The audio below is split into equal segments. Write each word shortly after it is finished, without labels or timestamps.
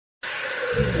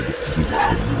Baby,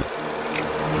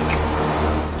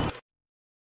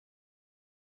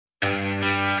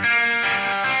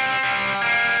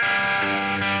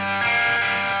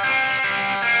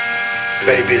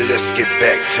 let's get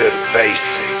back to the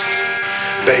basics.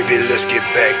 Baby, let's get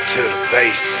back to the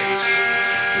basics.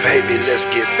 Baby, let's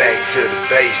get back to the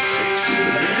basics.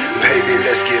 Baby,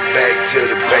 let's get back to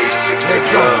the basics of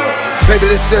love.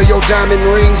 Baby, let's sell your diamond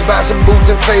rings, buy some boots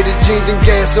and faded jeans and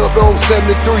gas up the old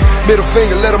 73. Middle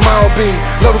finger, let them all be.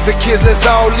 Load up the kids, let's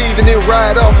all leave and then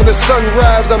ride off in the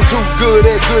sunrise. I'm too good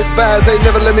at good vibes, they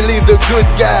never let me leave the good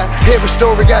guy. Every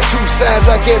story got two sides,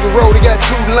 like every road it got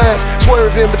two lines.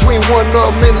 Swerve in between one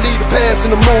of them and lead the past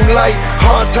in the moonlight.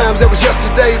 Hard times, that was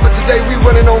yesterday, but today we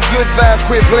running on good vibes.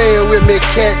 Quit playing with me,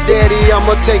 cat daddy,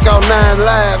 I'ma take all 9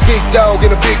 lives. Big dog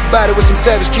in a big body with some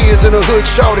savage kids in the hood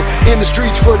shorty. In the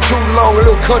streets for too long, a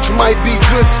little country might be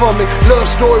good for me. Love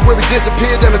story where we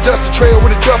disappeared down a dusty trail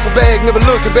with a duffel bag. Never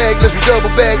looking back, let's be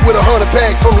double back with 100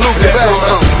 pack from Luke back.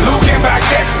 Looking back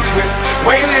Texas with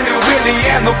Waylon and Willie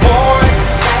and the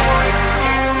boys.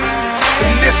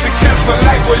 And this successful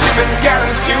life we're living's got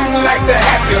us feeling like the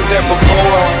Hatfields and the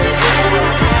boys.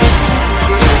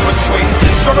 Between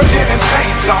struggle, Jennings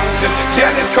pain songs and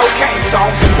jealous cocaine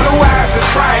songs and blue eyes that's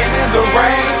crying in the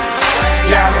rain.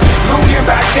 Down in looking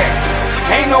back Texas,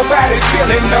 ain't nobody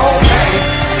feeling no pain.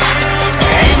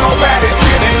 Ain't nobody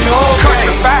feeling no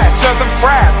pain. Countrified, southern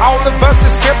fried, all of us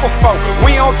is simple folk.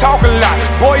 We don't talk a lot,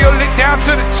 boil it down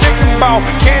to the chicken bone.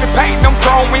 Candy paint, them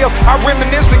chrome wheels. I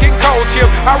reminisce to get cold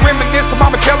chills. I reminisce to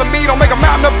mama telling me don't make a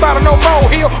mountain up out of no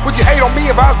molehill. Would you hate on me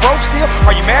if I was broke still?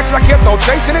 Are you mad cause I kept on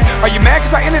chasing it? Are you mad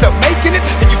cause I ended up making it?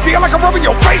 And you feel like I'm rubbing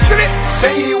your face in it?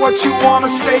 Say what you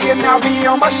wanna say and I'll be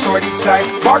on my shorty side.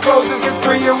 Bar closes at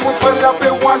 3 and we'll pull up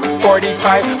at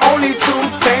 1:45. Only 2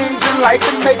 things in life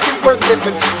that make it worth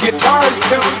living. Guitar is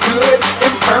too good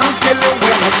and perm killing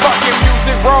women. Fucking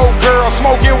music road girl,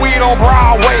 smoking weed on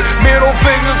Broadway. Middle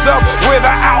fingers up with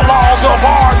the outlaws of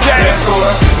our day. Let's go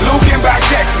to looking back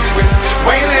Texas with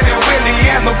Waylon and Willie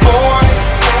and the boys.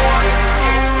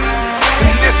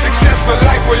 And this successful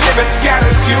life we're living's got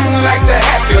us feeling like the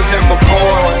Hatfields and the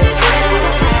boys.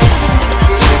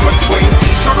 Between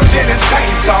struggle, Jennings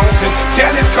pain songs and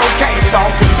jealous cocaine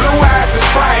songs and blue eyes that's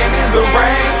crying in the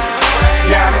rain.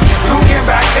 Down in looking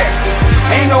back Texas,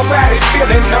 ain't nobody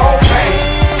feeling no pain.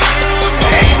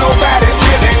 Ain't nobody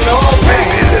feeling no pain.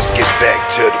 Baby, let's get back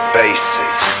to the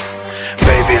basics.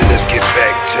 Baby, let's get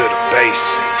back to the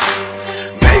basics.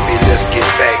 Baby, let's get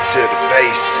back to the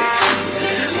basics.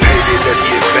 Baby, let's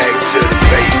get back to the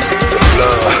basics of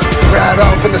love. Ride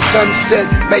off in the sunset,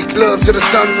 make love to the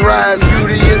sunrise.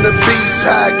 Beauty in the beast,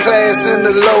 high class in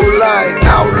the low life.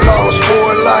 Outlaws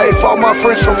for life, all my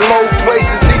friends from low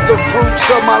places. Eat the fruits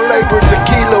of my labor,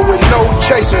 tequila with no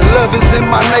chaser. Love is in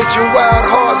my nature, wild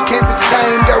hearts can't be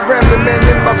tamed. Got rambling men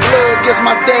in my blood, guess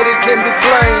my daddy can be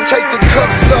flamed. Take the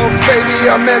cuffs off,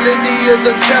 baby, our melody is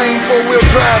a chain. 4-wheel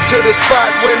drive to the spot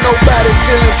where nobody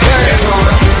feeling pain.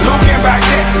 Looking back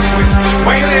Texas with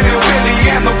Waylon and Willie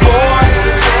and the boys.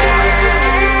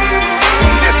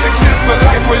 Successful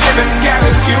life we're living's got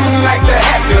us feeling like the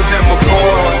Hatfields and the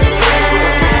boys.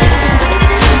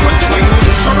 Between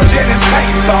struggle, Jennings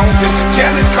pain songs and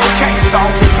jealous cocaine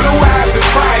songs and blue eyes that's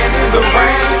crying in the rain.